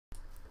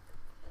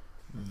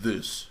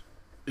This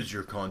is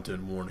your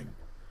content warning.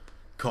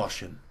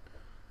 Caution.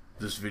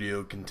 This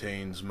video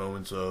contains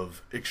moments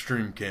of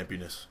extreme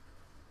campiness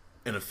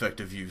and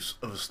effective use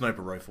of a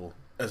sniper rifle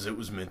as it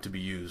was meant to be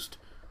used.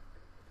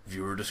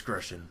 Viewer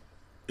discretion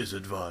is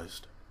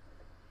advised.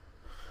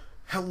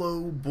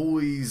 Hello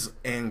boys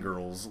and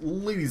girls,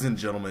 ladies and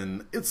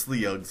gentlemen, it's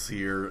the Uggs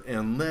here,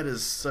 and that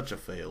is such a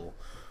fail.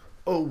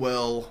 Oh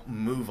well,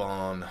 move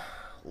on.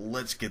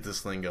 Let's get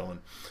this thing going.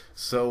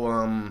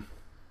 So,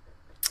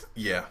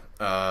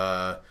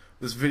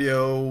 this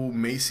video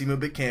may seem a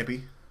bit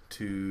campy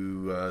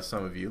to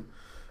some of you.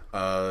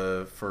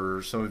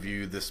 For some of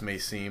you, this may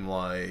seem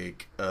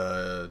like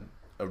a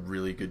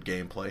really good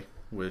gameplay,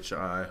 which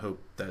I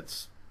hope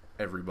that's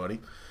everybody.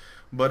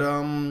 But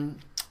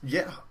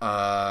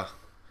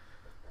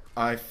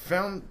I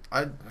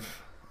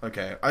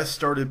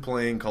started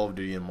playing Call of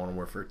Duty in Modern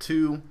Warfare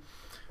 2.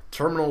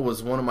 Terminal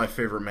was one of my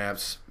favorite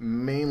maps,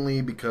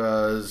 mainly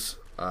because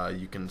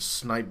you can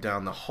snipe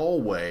down the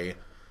hallway,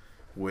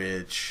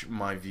 which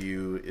my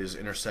view is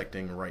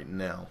intersecting right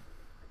now.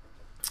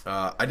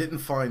 I didn't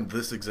find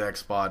this exact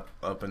spot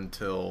up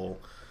until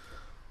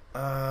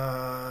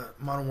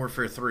Modern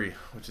Warfare 3,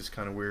 which is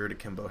kind of weird,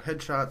 akimbo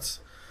headshots,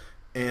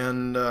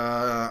 and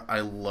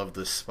I love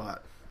this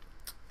spot,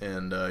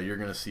 and you're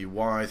going to see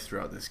why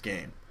throughout this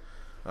game.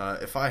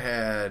 If I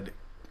had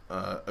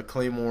a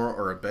Claymore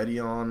or a Betty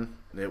on,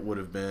 it would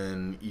have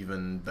been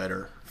even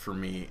better for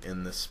me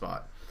in this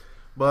spot,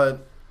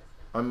 but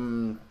I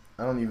don't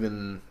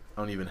even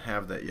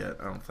have that yet,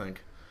 I don't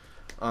think.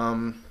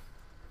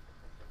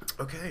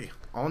 Okay,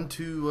 on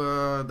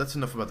to that's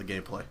enough about the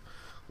gameplay.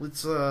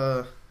 Let's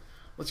go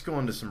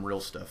on to some real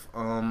stuff.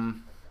 I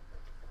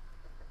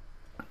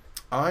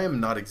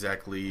am not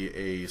exactly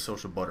a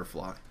social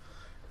butterfly,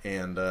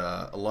 and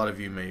a lot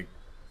of you may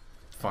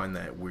find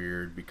that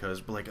weird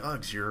because, like,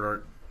 Uggs,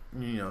 you're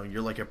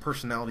like a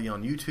personality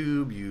on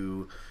YouTube.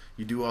 You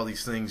do all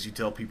these things. You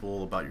tell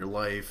people about your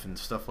life and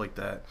stuff like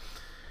that,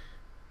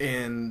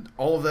 and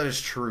all of that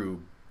is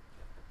true.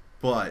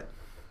 But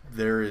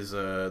there's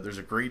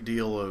a great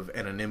deal of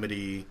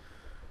anonymity.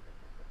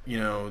 You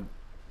know,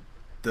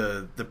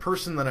 the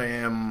person that I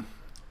am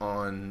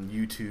on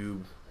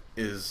YouTube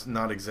is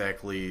not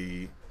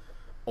exactly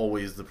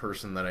always the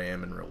person that I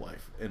am in real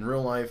life. In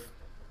real life,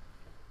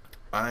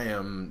 I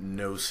am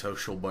no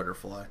social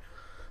butterfly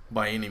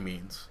by any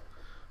means.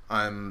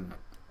 I'm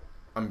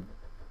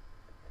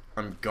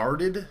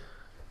guarded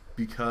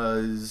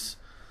because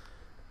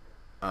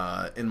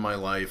in my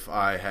life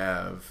I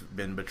have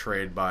been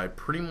betrayed by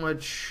pretty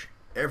much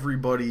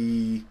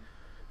everybody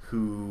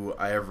who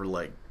I ever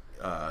let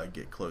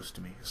get close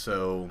to me.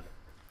 So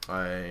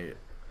I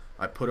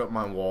put up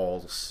my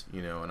walls,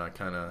 and I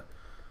kind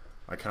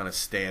of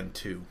stand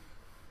too.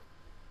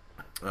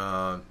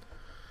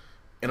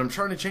 And I'm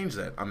trying to change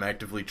that. I'm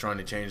actively trying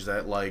to change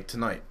that. Like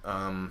tonight,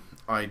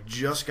 I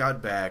just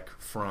got back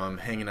from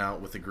hanging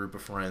out with a group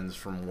of friends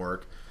from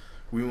work.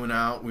 We went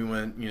out,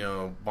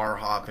 bar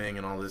hopping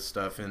and all this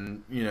stuff.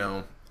 And,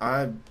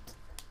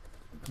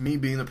 me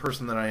being the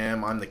person that I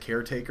am, I'm the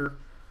caretaker.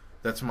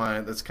 That's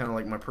kind of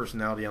like my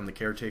personality. I'm the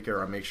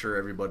caretaker. I make sure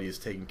everybody is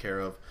taken care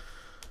of.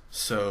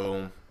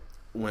 So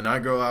when I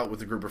go out with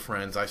a group of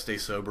friends, I stay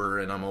sober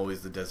and I'm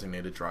always the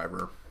designated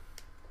driver.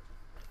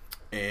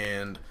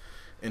 And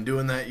in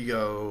doing that, you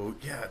go,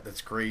 yeah, that's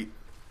great.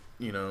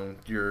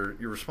 You're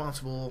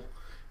responsible.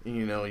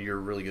 You're a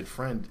really good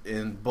friend.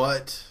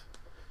 But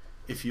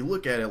if you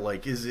look at it,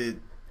 like, is it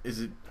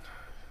that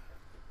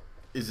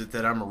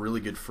I'm a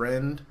really good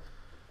friend,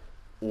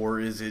 or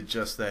is it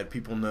just that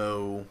people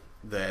know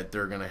that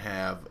they're gonna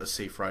have a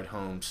safe ride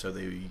home, so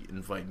they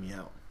invite me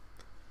out?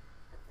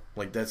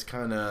 Like, it's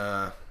kind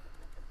of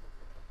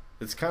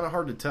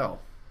hard to tell,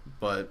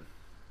 but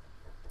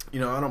I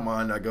don't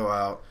mind. I go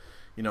out,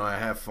 I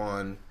have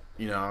fun.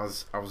 I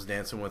was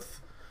dancing with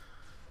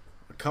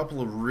a couple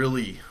of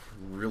really,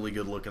 really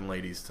good looking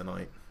ladies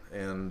tonight.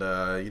 And,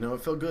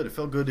 it felt good. It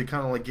felt good to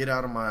kind of like get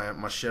out of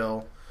my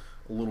shell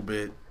a little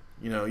bit,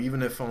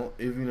 even if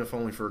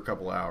only for a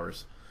couple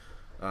hours.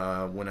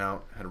 Went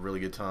out, had a really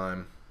good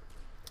time,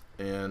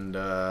 and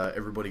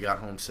everybody got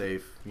home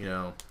safe,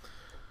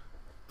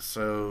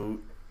 So,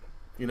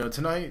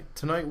 tonight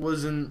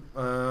wasn't,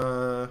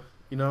 it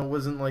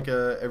wasn't like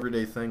a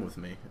everyday thing with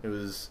me. It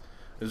was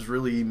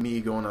really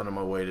me going out of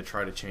my way to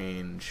try to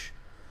change,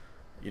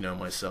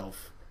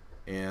 myself.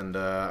 And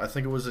I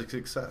think it was a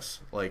success.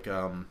 Like,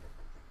 I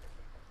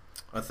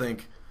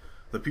think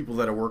the people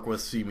that I work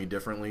with see me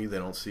differently. They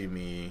don't see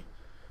me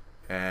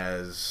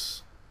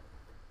as...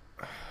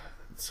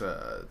 It's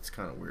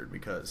kind of weird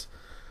because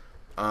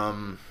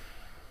the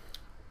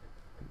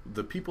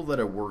people that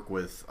I work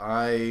with,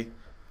 I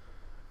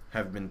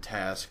have been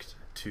tasked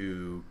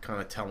to kind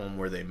of tell them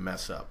where they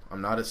mess up. I'm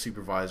not a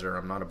supervisor.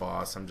 I'm not a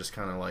boss. I'm just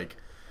kind of like,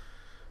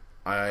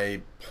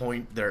 I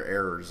point their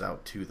errors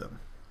out to them,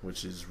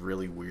 which is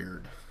really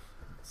weird.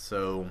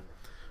 So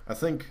I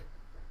think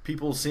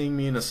people seeing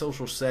me in a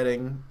social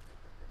setting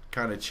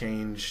kind of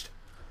changed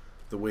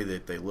the way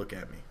that they look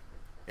at me.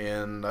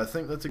 and I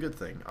think that's a good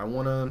thing. I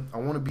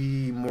wanna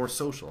be more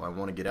social. I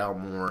want to get out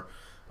more.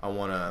 I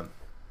want to,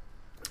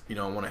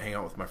 I want to hang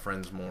out with my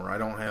friends more. I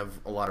don't have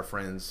a lot of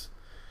friends,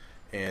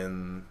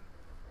 and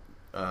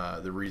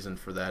the reason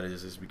for that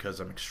is because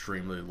I'm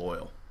extremely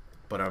loyal,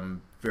 but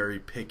I'm very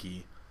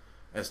picky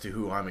as to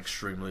who I'm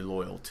extremely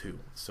loyal to.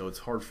 So it's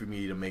hard for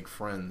me to make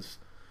friends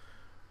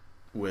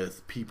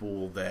with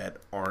people that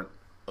aren't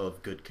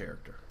of good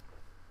character.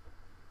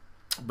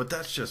 But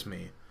that's just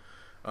me.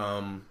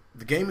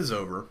 The game is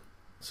over,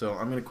 so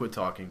I'm going to quit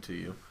talking to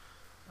you.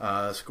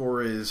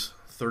 Score is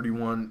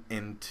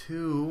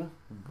 31-2.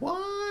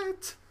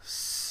 What?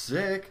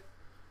 Sick.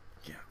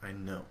 Yeah, I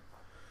know.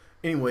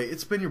 Anyway,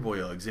 it's been your boy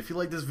Uggs. If you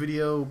like this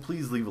video,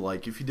 please leave a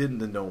like. If you didn't,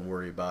 then don't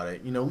worry about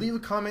it. Leave a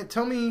comment.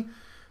 Tell me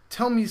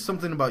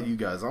something about you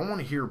guys. I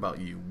want to hear about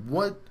you.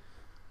 What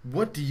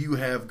do you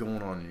have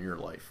going on in your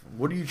life?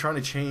 What are you trying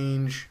to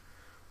change?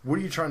 What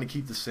are you trying to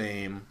keep the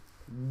same?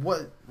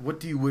 What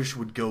do you wish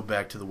would go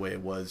back to the way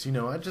it was?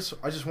 I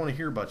just want to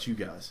hear about you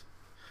guys,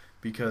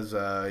 because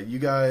you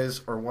guys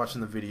are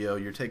watching the video.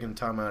 You're taking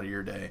time out of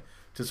your day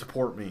to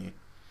support me,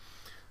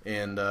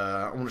 and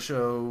I want to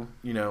show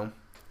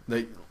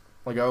that,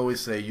 like I always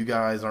say, you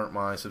guys aren't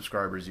my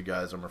subscribers. You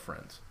guys are my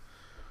friends.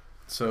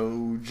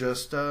 So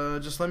just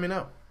let me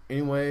know.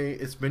 Anyway,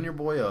 it's been your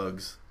boy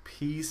Uggs.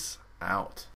 Peace out.